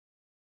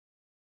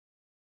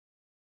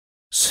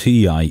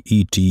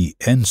CIET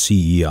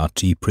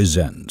NCERT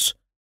presents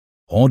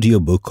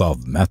Audiobook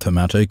of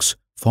Mathematics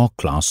for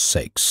Class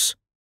 6.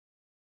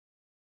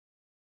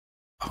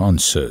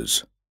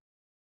 Answers.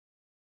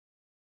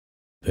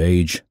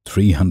 Page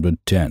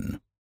 310.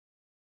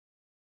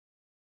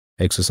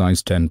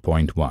 Exercise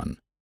 10.1.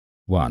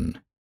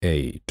 1.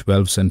 A.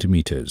 12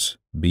 centimeters,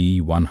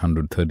 B.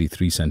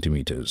 133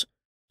 centimeters,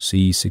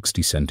 C.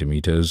 60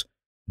 centimeters,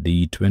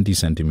 D. 20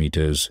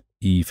 centimeters,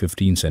 E.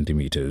 15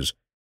 centimeters,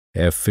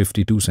 F.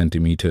 52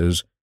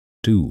 centimeters,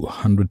 2.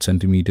 100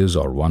 centimeters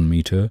or 1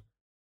 meter,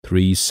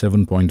 3.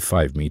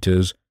 7.5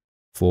 meters,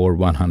 4.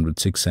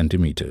 106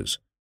 centimeters,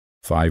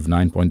 5.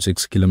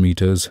 9.6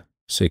 kilometers,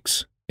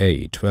 6.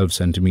 A. 12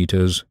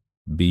 centimeters,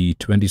 B.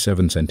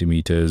 27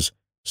 centimeters,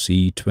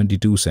 C.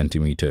 22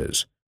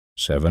 centimeters,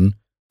 7.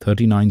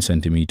 39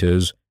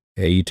 centimeters,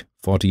 8.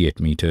 48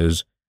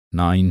 meters,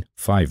 9.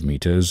 5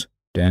 meters,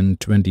 10.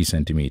 20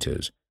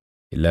 centimeters,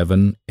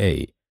 11.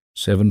 A.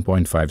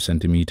 7.5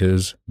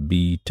 centimeters,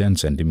 B. 10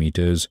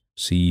 centimeters,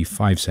 C.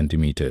 5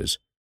 centimeters,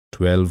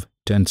 12.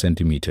 10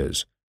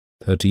 centimeters,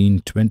 13.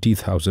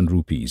 20,000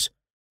 rupees,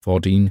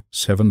 14.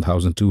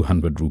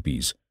 7,200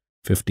 rupees,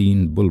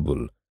 15.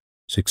 Bulbul,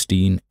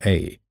 16.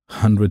 A.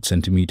 100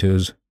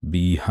 centimeters,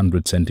 B.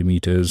 100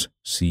 centimeters,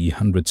 C.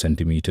 100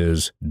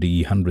 centimeters,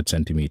 D. 100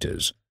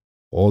 centimeters.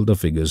 All the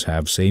figures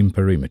have same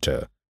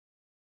perimeter.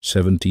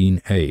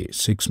 17. A.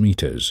 6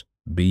 meters,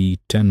 B.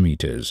 10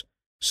 meters,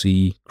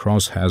 C.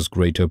 Cross has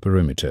greater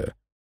perimeter.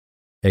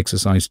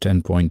 Exercise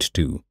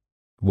 10.2.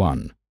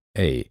 1.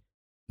 A.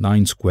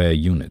 9 square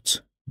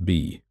units,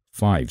 B.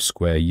 5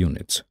 square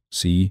units,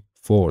 C.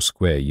 4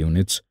 square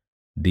units,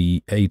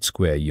 D. 8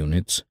 square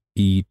units,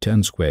 E.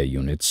 10 square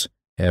units,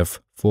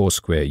 F. 4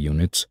 square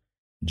units,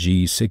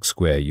 G. 6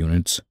 square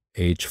units,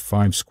 H.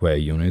 5 square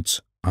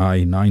units,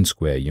 I. 9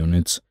 square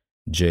units,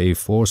 J.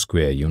 4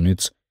 square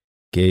units,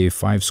 K.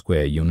 5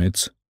 square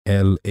units,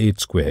 L. 8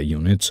 square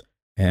units,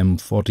 M.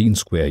 14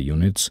 square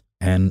units,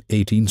 N.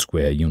 18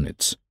 square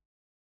units.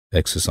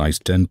 Exercise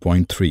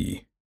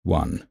 10.3.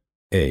 1.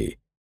 A.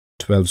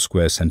 12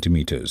 square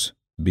centimeters,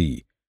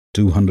 B.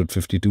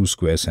 252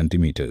 square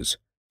centimeters,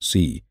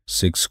 C.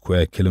 6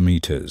 square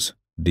kilometers,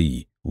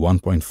 D.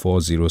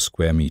 1.40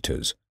 square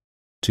meters.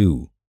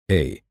 2.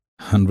 A.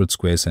 100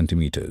 square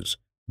centimeters,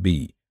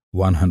 B.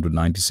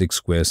 196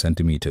 square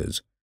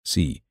centimeters,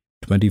 C.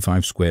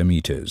 25 square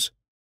meters.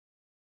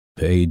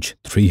 Page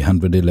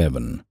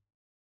 311.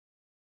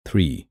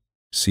 3.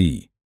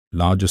 C.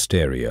 Largest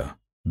area,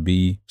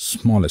 B.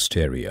 Smallest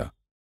area.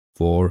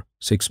 4.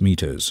 6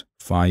 meters,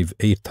 5.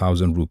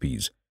 8,000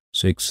 rupees,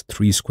 6.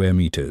 3 square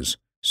meters,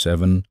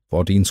 7.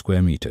 14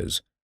 square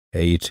meters,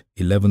 8.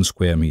 11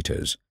 square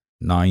meters,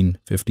 9.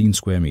 15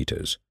 square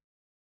meters.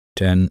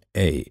 10.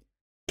 A.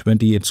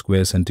 28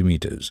 square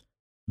centimeters,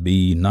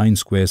 B. 9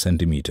 square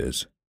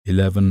centimeters,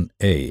 11.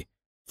 A.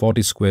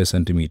 40 square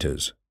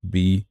centimeters,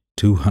 B.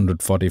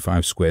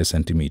 245 square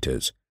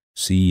centimeters,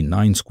 C.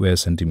 9 square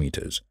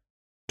centimeters.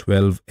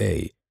 12.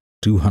 A.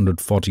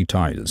 240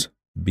 tiles,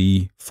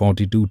 B.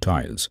 42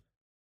 tiles.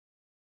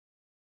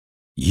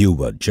 You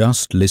were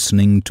just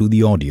listening to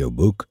the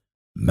audiobook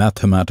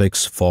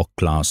Mathematics for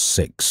Class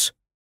 6.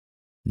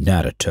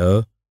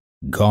 Narrator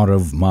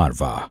Gaurav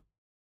Marva.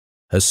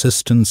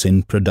 Assistants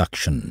in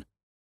production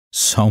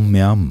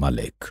Soumya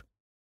Malik.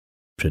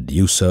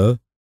 Producer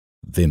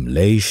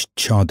Vimlesh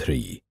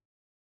Chaudhary.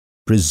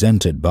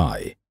 Presented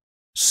by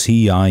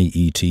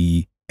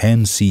CIET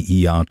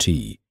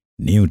NCERT,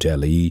 New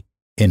Delhi,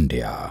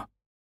 India.